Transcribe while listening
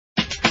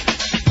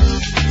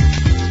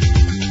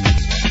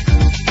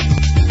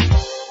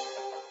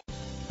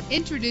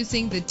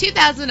Introducing the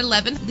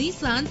 2011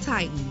 Nissan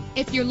Titan.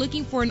 If you're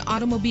looking for an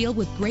automobile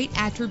with great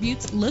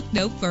attributes, look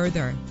no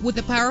further. With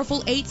a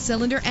powerful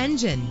 8-cylinder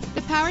engine,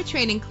 the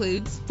powertrain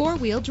includes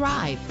 4-wheel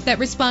drive that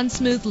responds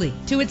smoothly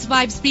to its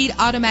 5-speed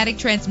automatic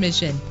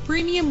transmission.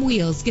 Premium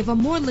wheels give a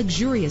more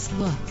luxurious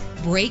look.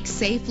 Brake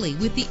safely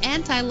with the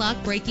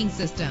anti-lock braking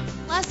system.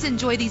 Plus,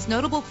 enjoy these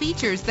notable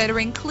features that are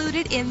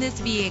included in this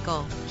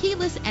vehicle: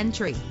 keyless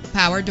entry,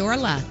 power door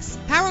locks,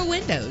 power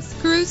windows,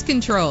 cruise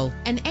control,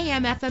 an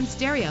AM/FM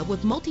stereo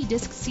with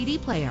multi-disc CD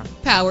player,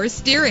 power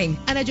steering,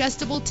 an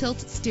adjustable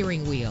tilt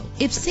steering wheel.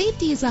 If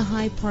safety is a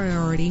high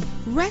priority,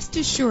 rest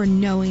assured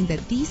knowing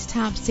that these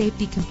top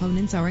safety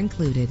components are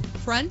included: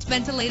 front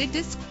ventilated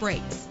disc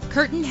brakes,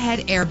 curtain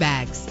head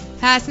airbags,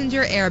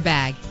 passenger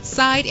airbag,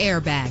 side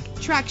airbag,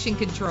 traction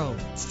control,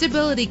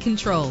 stability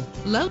control,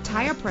 low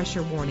tire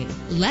pressure warning.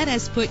 Let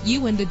us put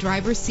you in the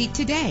driver's seat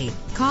today.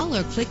 Call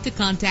or click to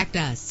contact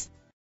us.